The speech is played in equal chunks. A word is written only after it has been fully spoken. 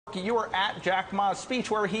You were at Jack Ma's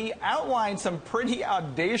speech where he outlined some pretty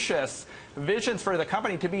audacious visions for the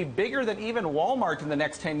company to be bigger than even Walmart in the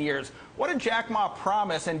next 10 years. What did Jack Ma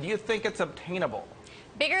promise, and do you think it's obtainable?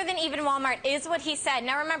 Bigger than even Walmart is what he said.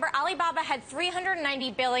 Now remember, Alibaba had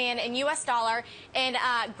 $390 billion in U.S. dollar in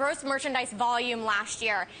gross merchandise volume last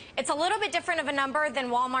year. It's a little bit different of a number than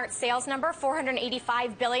Walmart's sales number,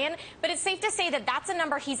 $485 billion, but it's safe to say that that's a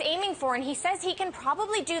number he's aiming for, and he says he can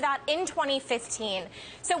probably do that in 2015.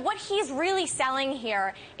 So what he's really selling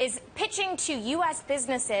here is pitching to U.S.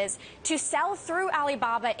 businesses to sell through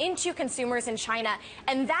Alibaba into consumers in China,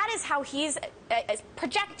 and that is how he's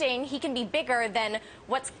projecting he can be bigger than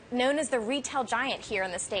what's known as the retail giant here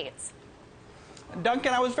in the States.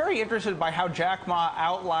 Duncan, I was very interested by how Jack Ma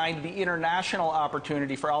outlined the international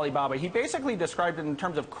opportunity for Alibaba. He basically described it in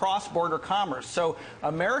terms of cross-border commerce, so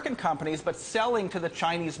American companies but selling to the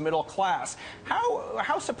Chinese middle class.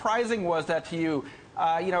 How surprising was that to you?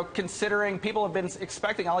 Considering people have been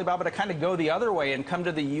expecting Alibaba to kind of go the other way and come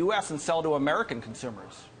to the U.S. and sell to American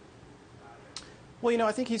consumers. Well,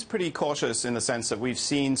 I think he's pretty cautious in the sense that we've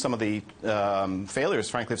seen some of the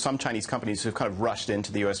failures, frankly, of some Chinese companies who've kind of rushed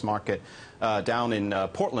into the U.S. market. Down in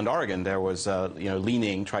Portland, Oregon, there was,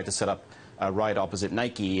 Li-Ning tried to set up right opposite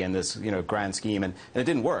Nike in this, grand scheme, and it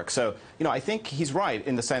didn't work. So, I think he's right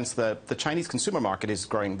in the sense that the Chinese consumer market is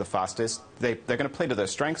growing the fastest. They're going to play to their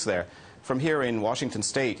strengths there. From here in Washington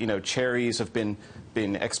State, cherries have been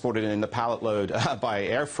exported in the pallet load by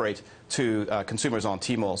air freight to consumers on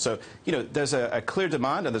Tmall. So, there's a clear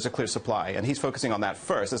demand and there's a clear supply, and he's focusing on that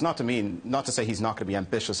first. It's not to say he's not going to be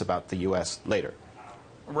ambitious about the U.S. later.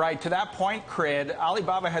 Right. To that point, Crid,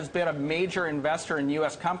 Alibaba has been a major investor in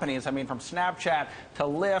U.S. companies. I mean, from Snapchat to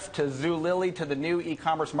Lyft to Zulily to the new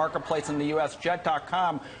e-commerce marketplace in the U.S.,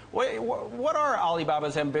 Jet.com. What are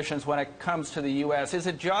Alibaba's ambitions when it comes to the U.S.? Is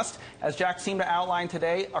it just, as Jack seemed to outline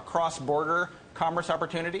today, a cross-border commerce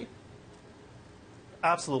opportunity?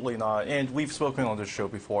 Absolutely not. And we've spoken on this show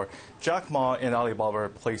before. Jack Ma and Alibaba are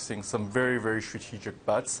placing some very, very strategic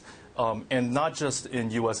bets. And not just in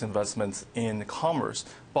U.S. investments in commerce,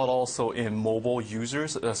 but also in mobile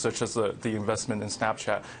users, such as the investment in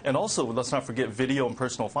Snapchat. And also, let's not forget video and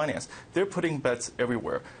personal finance. They're putting bets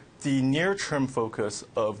everywhere. The near-term focus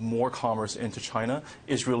of more commerce into China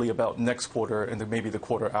is really about next quarter and then maybe the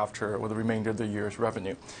quarter after or the remainder of the year's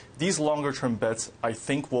revenue. These longer-term bets, I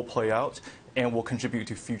think, will play out and will contribute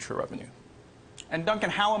to future revenue. And Duncan,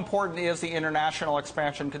 how important is the international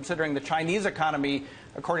expansion considering the Chinese economy,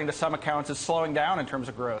 according to some accounts, is slowing down in terms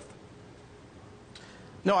of growth?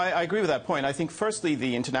 No, I agree with that point. I think, firstly,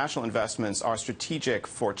 the international investments are strategic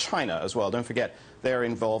for China as well. Don't forget, they're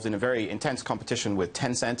involved in a very intense competition with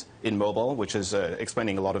Tencent in mobile, which is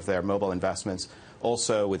explaining a lot of their mobile investments,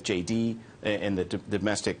 also with JD in the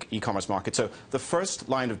domestic e-commerce market. So the first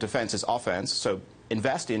line of defense is offense. So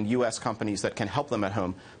invest in U.S. companies that can help them at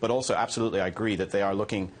home, but also absolutely I agree that they are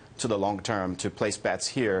looking to the long term to place bets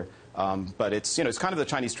here. But it's kind of the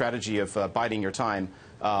Chinese strategy of biding your time.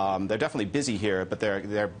 They're definitely busy here, but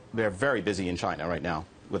they're very busy in China right now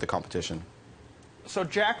with the competition. So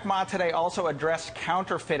Jack Ma today also addressed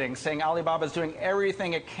counterfeiting, saying Alibaba is doing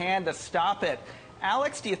everything it can to stop it.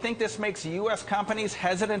 Alex, do you think this makes U.S. companies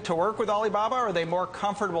hesitant to work with Alibaba, or are they more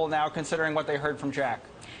comfortable now considering what they heard from Jack?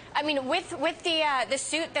 I mean, with the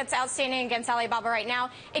suit that's outstanding against Alibaba right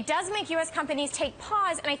now, it does make U.S. companies take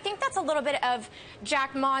pause, and I think that's a little bit of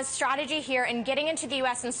Jack Ma's strategy here in getting into the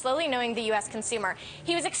U.S. and slowly knowing the U.S. consumer.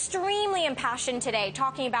 He was extremely impassioned today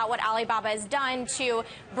talking about what Alibaba has done to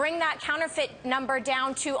bring that counterfeit number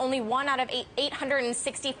down to only 1 out of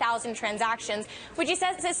 860,000 transactions, which he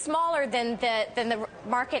says is smaller than the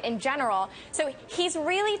market in general. So he's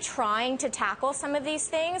really trying to tackle some of these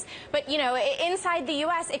things, but, inside the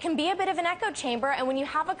U.S., it can be a bit of an echo chamber, and when you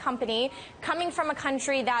have a company coming from a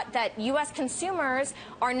country that U.S. consumers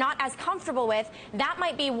are not as comfortable with, that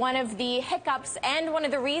might be one of the hiccups and one of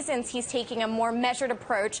the reasons he's taking a more measured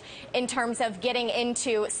approach in terms of getting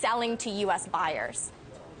into selling to U.S. buyers.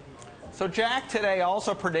 So Jack today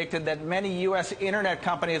also predicted that many U.S. internet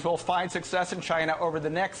companies will find success in China over the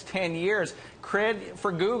next 10 years. Crid,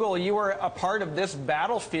 for Google, you were a part of this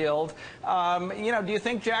battlefield. Do you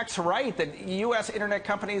think Jack's right that U.S. internet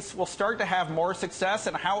companies will start to have more success,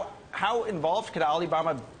 and how involved could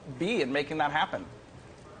Alibaba be in making that happen?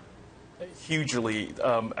 Hugely.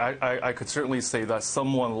 I could certainly say that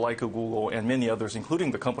someone like a Google and many others,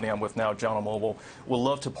 including the company I'm with now, Jana Mobile, would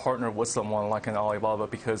love to partner with someone like an Alibaba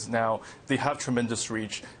because now they have tremendous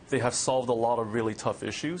reach. They have solved a lot of really tough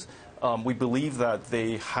issues. We believe that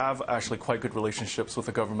they have actually quite good relationships with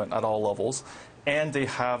the government at all levels. and they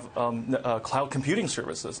have cloud computing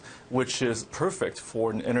services, which is perfect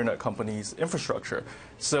for an internet company's infrastructure.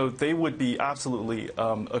 So they would be absolutely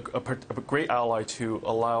a great ally to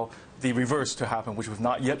allow the reverse to happen, which we've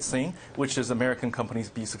not yet seen, which is American companies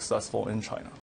be successful in China.